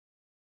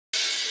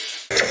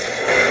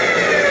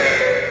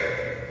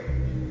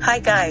Hi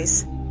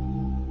guys!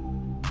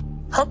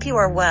 Hope you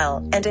are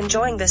well and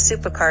enjoying the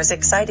supercars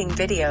exciting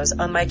videos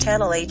on my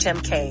channel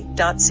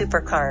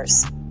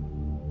HMKsuper.cars.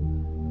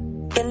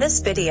 In this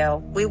video,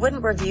 we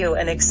wouldn't review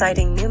an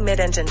exciting new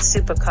mid-engine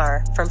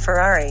supercar from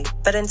Ferrari,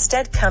 but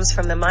instead comes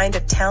from the mind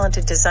of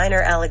talented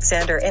designer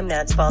Alexander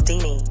Ignaz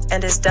Baldini,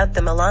 and is dubbed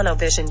the Milano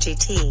Vision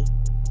GT.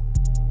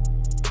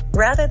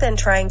 Rather than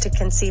trying to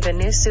conceive a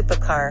new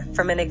supercar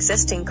from an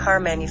existing car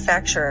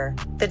manufacturer,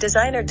 the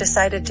designer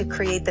decided to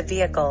create the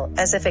vehicle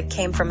as if it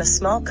came from a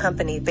small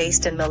company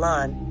based in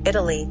Milan,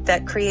 Italy,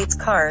 that creates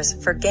cars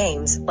for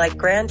games like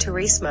Gran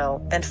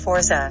Turismo and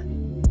Forza.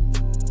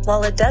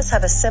 While it does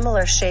have a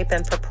similar shape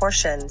and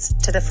proportions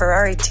to the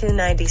Ferrari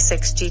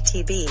 296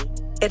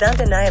 GTB, it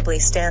undeniably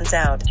stands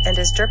out and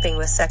is dripping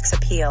with sex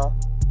appeal.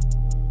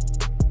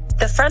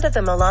 The front of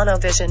the Milano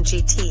Vision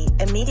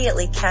GT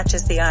immediately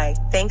catches the eye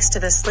thanks to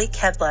the sleek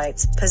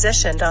headlights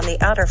positioned on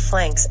the outer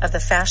flanks of the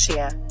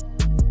fascia.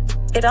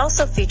 It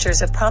also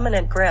features a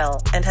prominent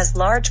grille and has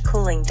large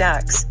cooling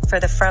ducts for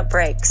the front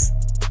brakes.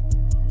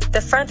 The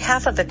front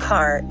half of the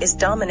car is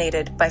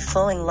dominated by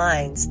flowing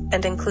lines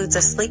and includes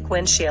a sleek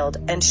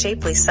windshield and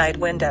shapely side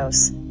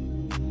windows.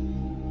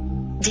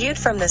 Viewed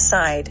from the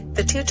side,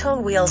 the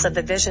two-tone wheels of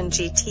the Vision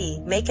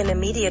GT make an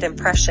immediate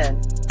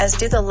impression, as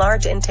do the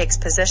large intakes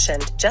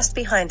positioned just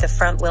behind the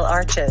front wheel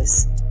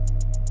arches.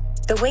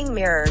 The wing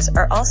mirrors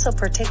are also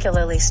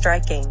particularly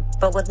striking,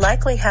 but would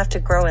likely have to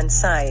grow in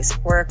size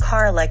were a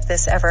car like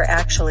this ever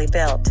actually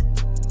built.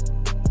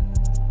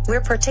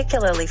 We're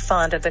particularly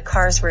fond of the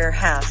car's rear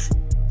half.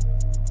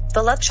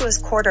 Voluptuous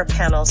quarter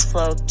panels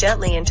flow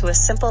gently into a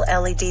simple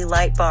LED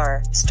light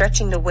bar,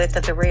 stretching the width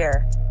of the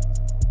rear.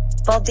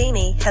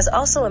 Baldini has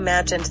also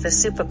imagined the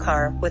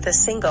supercar with a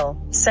single,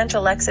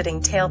 central exiting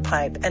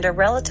tailpipe and a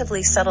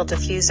relatively subtle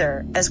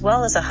diffuser, as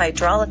well as a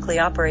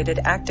hydraulically operated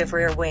active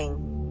rear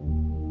wing.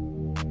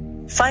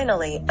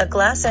 Finally, a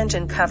glass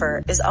engine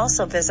cover is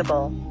also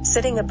visible,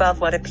 sitting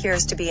above what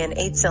appears to be an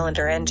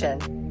 8-cylinder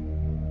engine.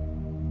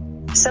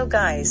 So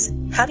guys,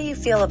 how do you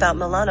feel about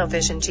Milano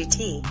Vision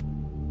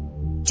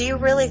GT? Do you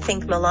really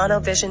think Milano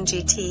Vision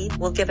GT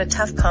will give a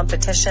tough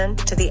competition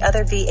to the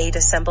other V8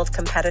 assembled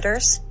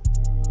competitors?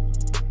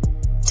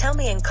 Tell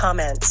me in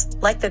comments,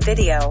 like the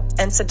video,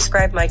 and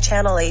subscribe my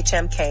channel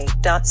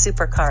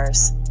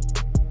HMK.Supercars.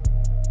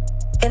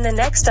 In the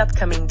next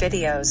upcoming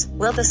videos,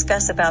 we'll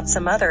discuss about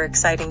some other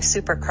exciting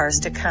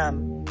supercars to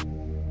come.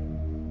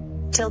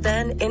 Till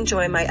then,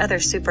 enjoy my other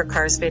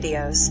supercars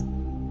videos.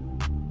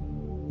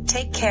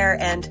 Take care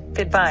and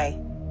goodbye.